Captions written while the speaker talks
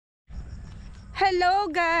Hello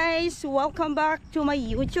guys! Welcome back to my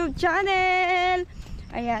YouTube channel!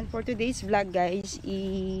 Ayan, for today's vlog guys,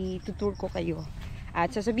 itutur ko kayo. At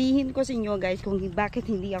sasabihin ko sa inyo guys kung bakit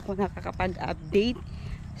hindi ako nakakapag-update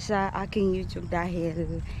sa aking YouTube.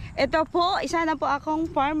 Dahil ito po, isa na po akong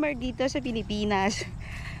farmer dito sa Pilipinas.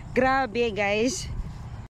 Grabe guys!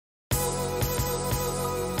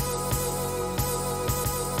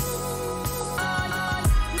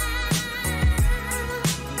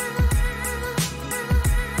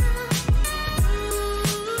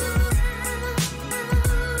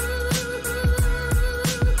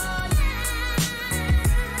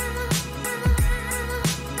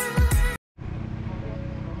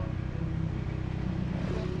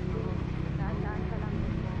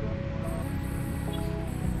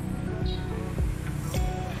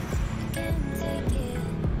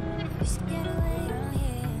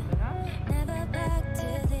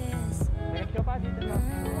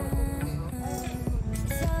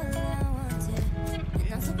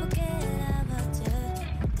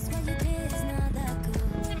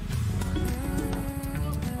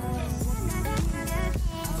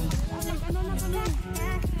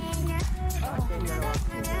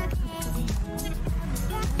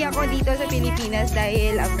 Ako dito sa Pilipinas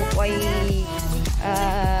dahil ako po ay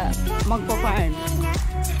magpo-farm.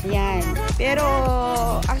 Yan. Pero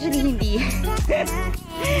actually hindi.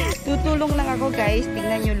 Tutulong lang ako guys.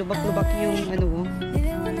 Tingnan nyo, lubak-lubak yung ano.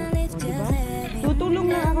 Diba?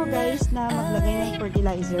 Tutulong lang ako guys na maglagay ng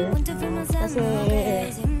fertilizer. Kasi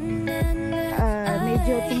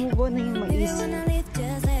medyo tumubo na yung mais.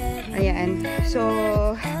 Ayan. So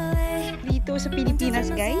dito sa Pilipinas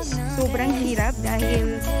guys, sobrang hirap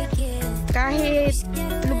dahil kahit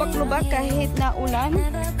lubak-lubak, kahit na ulan,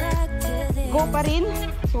 go pa rin.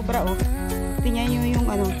 Sobra oh. Tingnan nyo yung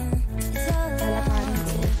ano, lalakarin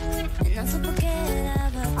ko.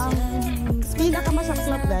 Ang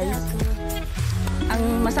pinakamasaklap guys, ang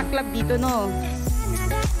masaklap dito no,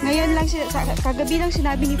 ngayon lang, kagabi lang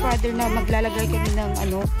sinabi ni father na maglalagay kami ng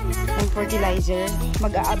ano, ng fertilizer,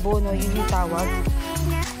 mag-aabono, yun yung tawag.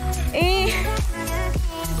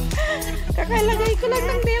 Kakalagay ko lang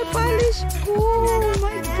ng nail polish ko. Oh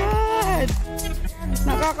my God!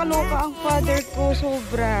 Nakakaloka ang father ko,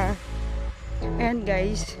 sobra. Ayan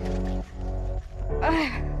guys.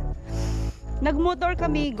 Nagmotor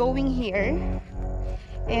kami going here.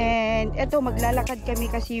 And eto, maglalakad kami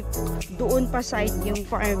kasi doon pa side yung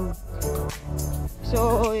farm.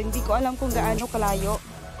 So, hindi ko alam kung gaano kalayo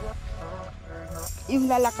yung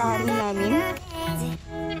lalakarin namin.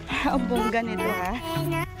 Ang bongga nito ha.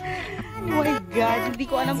 Oh my God, hindi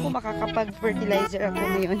ko alam kung makakapag-fertilizer ako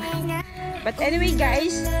ngayon. But anyway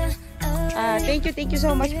guys, thank you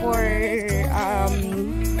so much for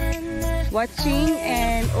watching.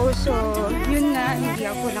 And also, yun nga, hindi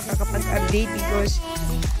ako nakakapag-update because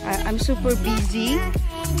I'm super busy.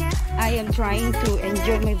 I am trying to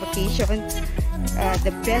enjoy my vacation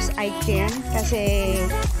the best I can. Kasi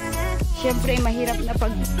syempre mahirap na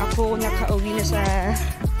pag ako nakauwi na sa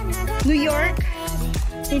New York,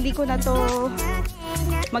 hindi ko na to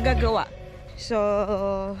magagawa. So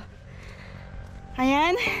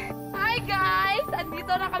ayan. Hi guys!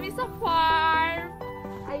 Andito na kami sa farm.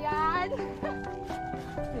 Ayan.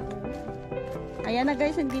 Ayan na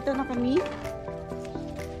guys, andito na kami.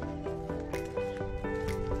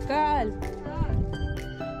 Kal.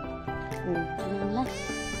 Oh, ayan na.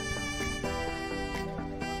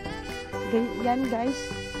 Yan guys,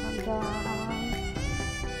 hanggang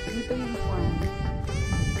dito yung farm.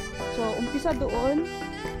 So, umpisa doon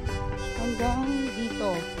hanggang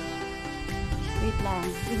dito. Wait lang.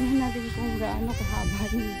 Tignan natin kung gaano kahaba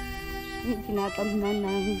yung tinatamnan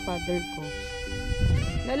ng father ko.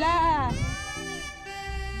 Lola!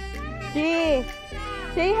 Auntie!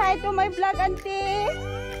 Say hi to my vlog, auntie!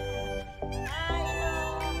 Hello!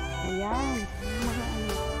 Ayan.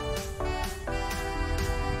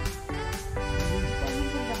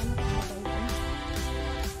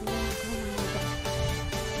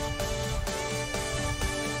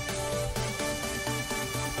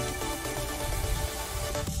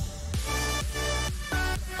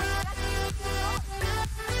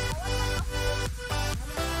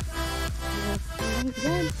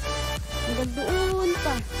 Diyan. Hanggang doon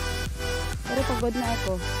pa. Pero pagod na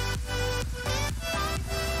ako.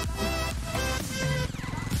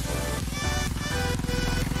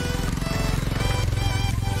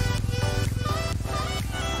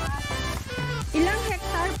 Ilang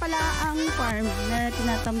hectare pala ang farm na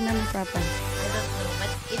tinatamnan ni Papa? I don't know,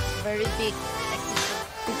 but it's very big.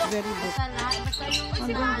 It's very big.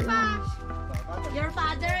 Hanggang doon. Your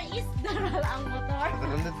father is daral ang motor.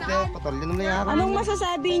 Anong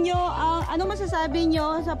masasabi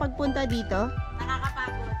nyo sa pagpunta dito?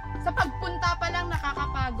 Nakakapagod. Sa pagpunta pa lang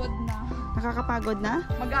nakakapagod na. Nakakapagod na?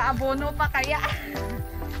 Mag-aabono pa kaya.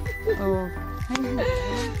 Oo.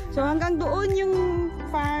 So hanggang doon yung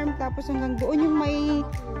farm, tapos hanggang doon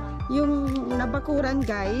yung nabakuran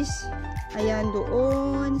guys. Ayan,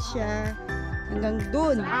 doon siya. Hanggang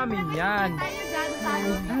doon. Amin yan.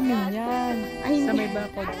 Amin yan. Ay, Sa may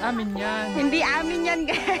bakod. Amin yan. hindi amin yan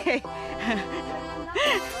guys.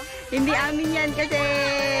 Hindi amin yan kasi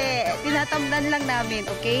tinatamnan lang namin,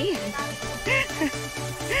 okay?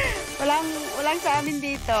 walang sa amin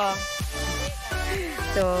dito.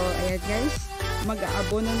 So, ayan guys.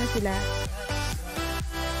 Mag-aabono na sila.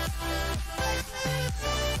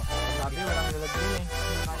 Sabi, walang lalagyan eh.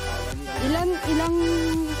 Ilang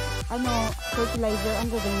fertilizer ang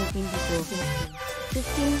gagamitin dito?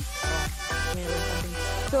 15?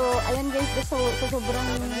 So, ayan guys, so sobrang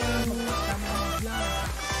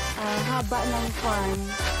haba ng farm.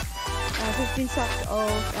 15 sacks of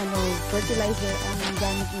fertilizer ang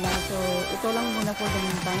gamit nila. So, ito lang muna for the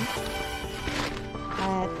meantime.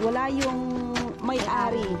 At wala yung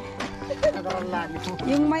may-ari.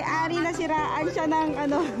 Yung may-ari na siraan siya ng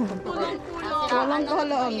walang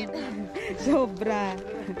kolong. Sobra.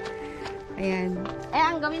 Ayan.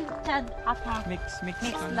 Ang gawin Chad at Mix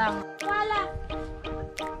lang. Wala.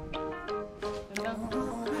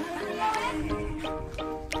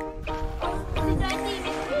 Si Joyce,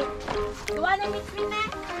 duwa na mix na.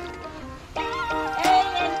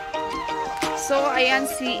 So, ayan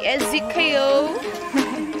si Ezekiel.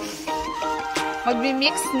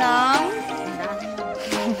 Magmi-mix ng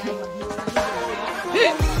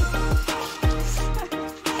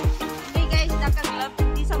Hey guys, nakaglap.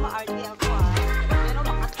 Hindi sa maarte ako pero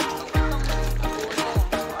makatulong ng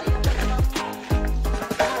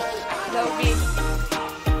Lobby.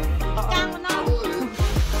 Kang na.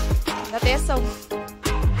 Natesog.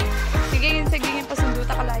 Sige,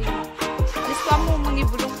 pasunduta ka layo. Alis ka mo,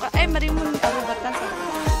 mangibulong ka. Ay, marimun arubatan sa.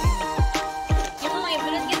 Yung mga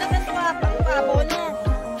ibulong kita ka ito pag-abono.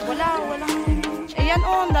 Walang. Ayan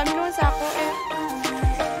ang dami naman sa ako eh.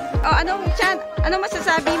 Oh, ano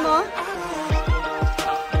masasabi mo?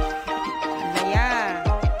 Ayan.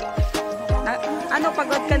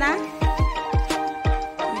 Pagod ka na?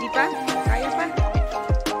 Hindi pa? Kaya pa?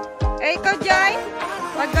 Eh, ikaw, Joy?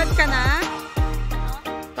 Pagod ka na?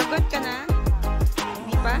 Pagod ka na?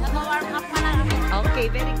 Hindi pa? Nag-warm up pa lang. Okay,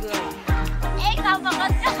 very good. Eh, ikaw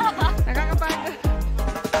pagod ka. Nakakapagod.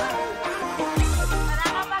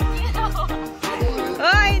 Nakakapag-ino.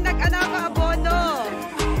 Hoy, nag-ano ka abono?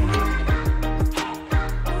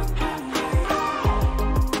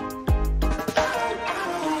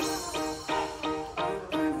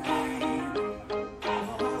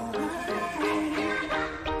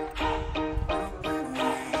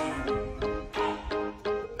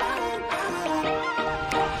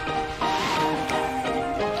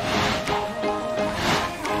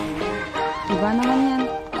 Diba naman yan?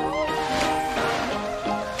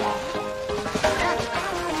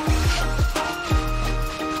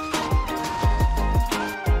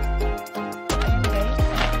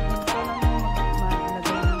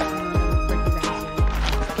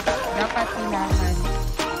 Dapat kailangan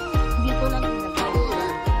dito lang ilagay.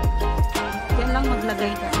 Yan lang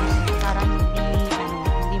maglagay ka para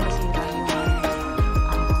hindi masira yung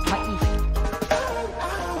mais.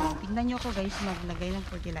 Tingnan nyo ako guys maglagay ng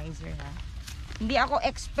fertilizer ha. Hindi ako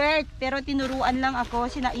expert pero tinuruan lang ako.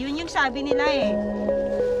 Yun yung sabi nila eh.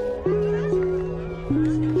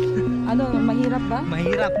 Mahirap ba?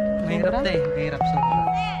 Mahirap. Mahirap Sobra? na eh. Mahirap sobra.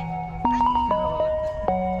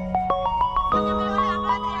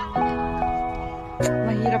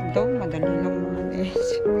 Mahirap daw, madali lang naman eh.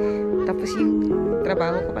 Tapos yung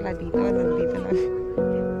trabaho ko pala dito, nandito lang.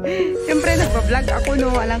 Siyempre nagpa-vlog ako no,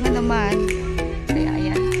 wala nga naman. Kaya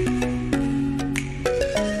ayan.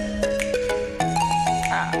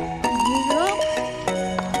 Hirap.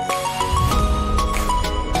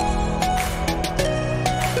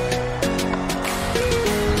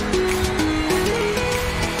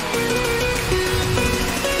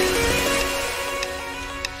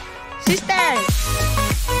 Sister!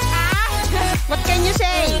 What can you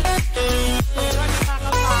say?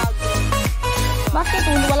 Bakit?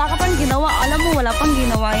 Wala ka pang ginawa. Alam mo, wala pang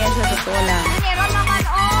ginawa yan sa totoo lang. Meron naman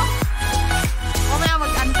oh. Mamaya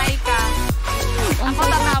mag-antay ka. Ako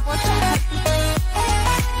tatapos.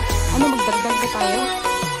 Ano, magdagdag ba tayo?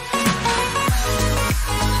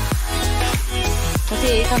 Kasi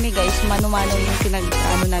kami guys, mano-mano yung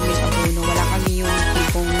pinag-ano namin sa puno. Wala kami yung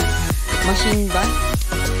tipong machine ba?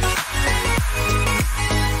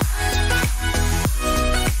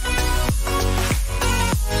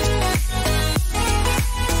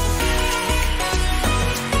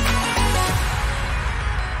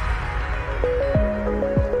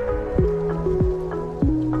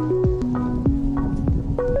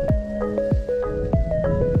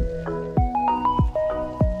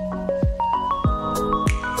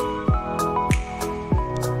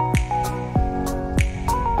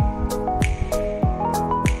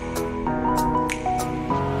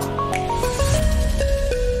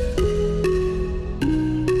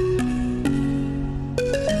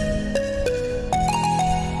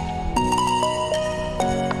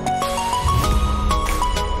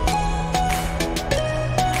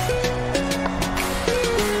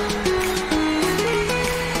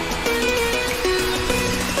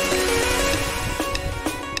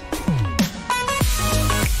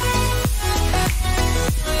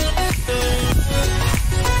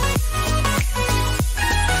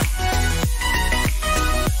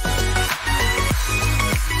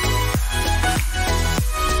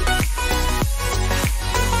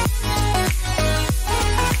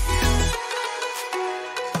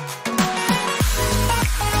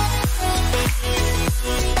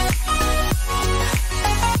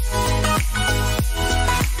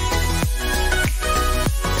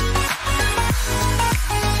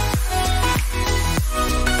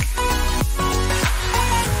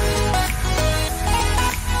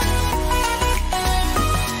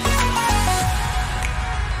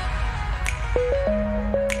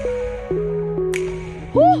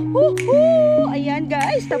 ayan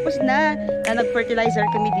guys, tapos na nag-fertilizer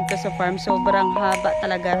kami dito sa farm. Sobrang haba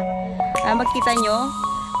talaga. Magkita nyo,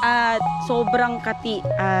 at sobrang kati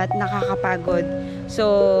at nakakapagod.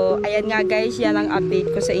 So, ayan nga guys, yan ang update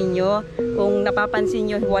ko sa inyo. Kung napapansin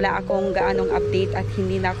nyo, wala akong gaanong update at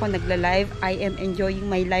hindi na ako nagla-live. I am enjoying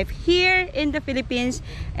my life here in the Philippines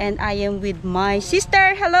and I am with my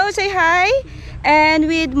sister. Hello, say hi! And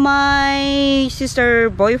with my sister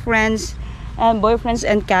boyfriends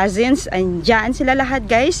and cousins. Andyan sila lahat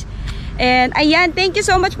guys. And ayan, thank you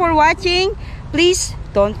so much for watching. Please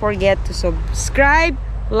don't forget to subscribe,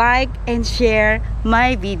 like, and share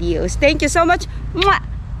my videos. Thank you so much. Mwah!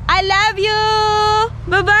 I love you!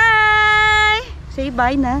 Bye-bye! Say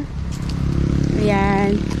bye na.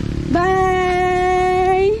 Ayan. Bye!